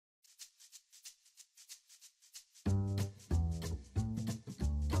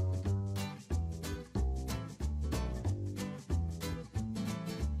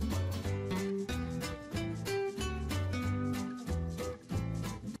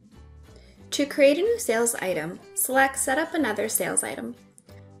To create a new sales item, select Set up another sales item.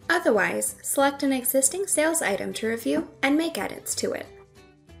 Otherwise, select an existing sales item to review and make edits to it.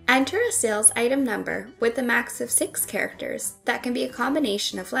 Enter a sales item number with a max of 6 characters that can be a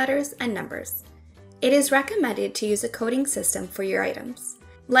combination of letters and numbers. It is recommended to use a coding system for your items,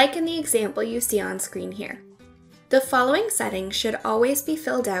 like in the example you see on screen here. The following settings should always be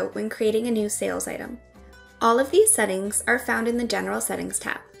filled out when creating a new sales item. All of these settings are found in the General Settings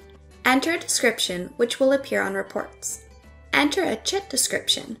tab. Enter a description, which will appear on reports. Enter a chit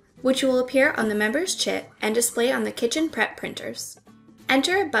description, which will appear on the member's chit and display on the kitchen prep printers.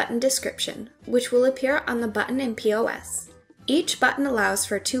 Enter a button description, which will appear on the button in POS. Each button allows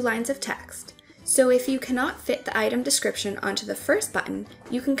for 2 lines of text, so if you cannot fit the item description onto the first button,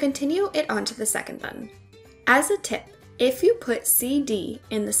 you can continue it onto the second button. As a tip, if you put CD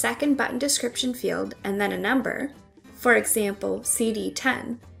in the second button description field and then a number, for example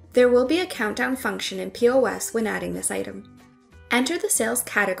CD10, there will be a countdown function in POS when adding this item. Enter the sales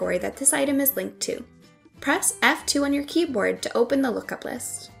category that this item is linked to. Press F2 on your keyboard to open the lookup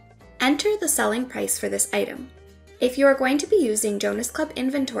list. Enter the selling price for this item. If you are going to be using Jonas Club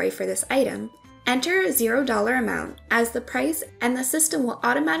inventory for this item, enter a $0 amount as the price and the system will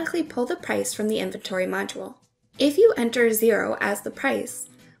automatically pull the price from the inventory module. If you enter 0 as the price,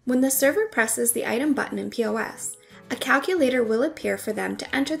 when the server presses the item button in POS, a calculator will appear for them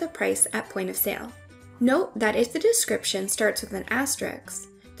to enter the price at point of sale. Note that if the description starts with an asterisk,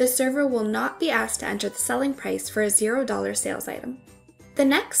 the server will not be asked to enter the selling price for a $0 sales item. The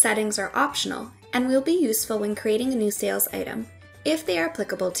next settings are optional and will be useful when creating a new sales item, if they are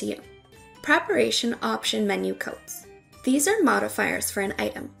applicable to you. Preparation option menu codes. These are modifiers for an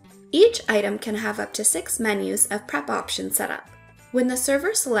item. Each item can have up to 6 menus of prep options set up. When the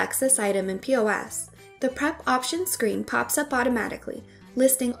server selects this item in POS, the prep options screen pops up automatically,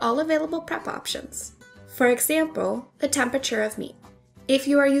 listing all available prep options. For example, the temperature of meat. If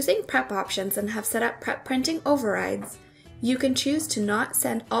you are using prep options and have set up prep printing overrides, you can choose to not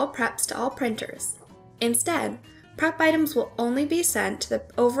send all preps to all printers. Instead, prep items will only be sent to the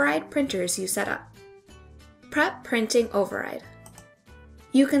override printers you set up. Prep printing override.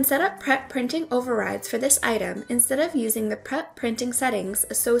 You can set up prep printing overrides for this item instead of using the prep printing settings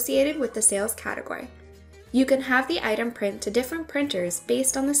associated with the sales category. You can have the item print to different printers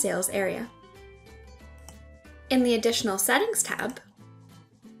based on the sales area. In the Additional Settings tab,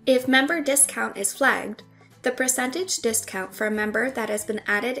 if member discount is flagged, the percentage discount for a member that has been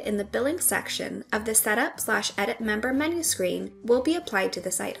added in the billing section of the Setup/Edit Member menu screen will be applied to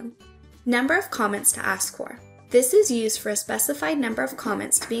this item. Number of comments to ask for. This is used for a specified number of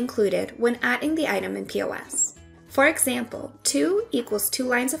comments to be included when adding the item in POS. For example, 2 equals 2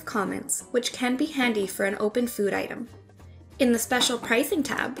 lines of comments, which can be handy for an open food item. In the Special Pricing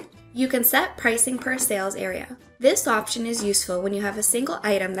tab, you can set pricing per sales area. This option is useful when you have a single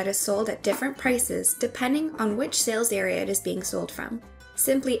item that is sold at different prices depending on which sales area it is being sold from.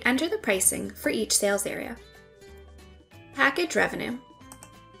 Simply enter the pricing for each sales area. Package revenue.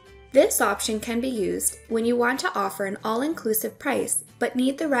 This option can be used when you want to offer an all-inclusive price but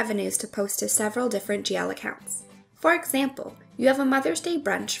need the revenues to post to several different GL accounts. For example, you have a Mother's Day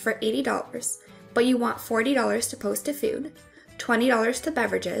brunch for $80, but you want $40 to post to food, $20 to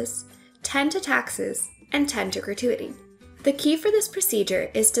beverages, $10 to taxes, and $10 to gratuity. The key for this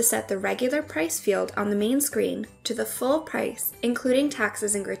procedure is to set the regular price field on the main screen to the full price, including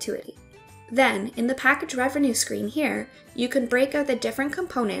taxes and gratuity. Then, in the package revenue screen here, you can break out the different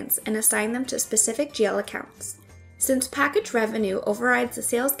components and assign them to specific GL accounts. Since package revenue overrides the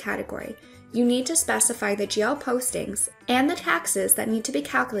sales category, you need to specify the GL postings and the taxes that need to be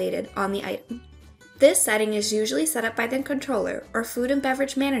calculated on the item. This setting is usually set up by the controller or food and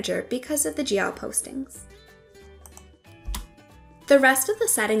beverage manager because of the GL postings. The rest of the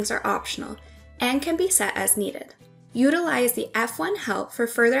settings are optional and can be set as needed. Utilize the F1 help for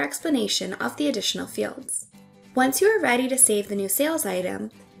further explanation of the additional fields. Once you are ready to save the new sales item,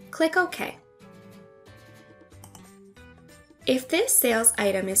 click OK. If this sales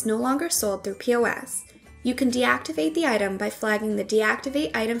item is no longer sold through POS, you can deactivate the item by flagging the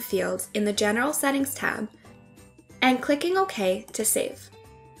Deactivate Item fields in the General Settings tab and clicking OK to save.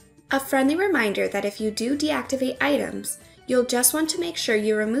 A friendly reminder that if you do deactivate items, you'll just want to make sure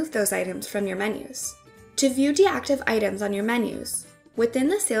you remove those items from your menus. To view deactive items on your menus, within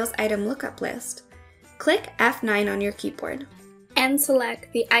the Sales Item Lookup list, click F9 on your keyboard and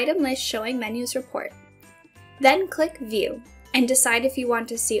select the Item List Showing Menus report. Then click View and decide if you want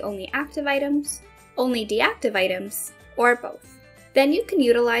to see only active items, only deactive items, or both. Then you can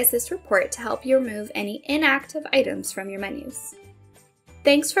utilize this report to help you remove any inactive items from your menus.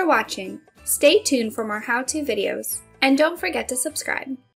 Thanks for watching. Stay tuned for more how-to videos, and don't forget to subscribe.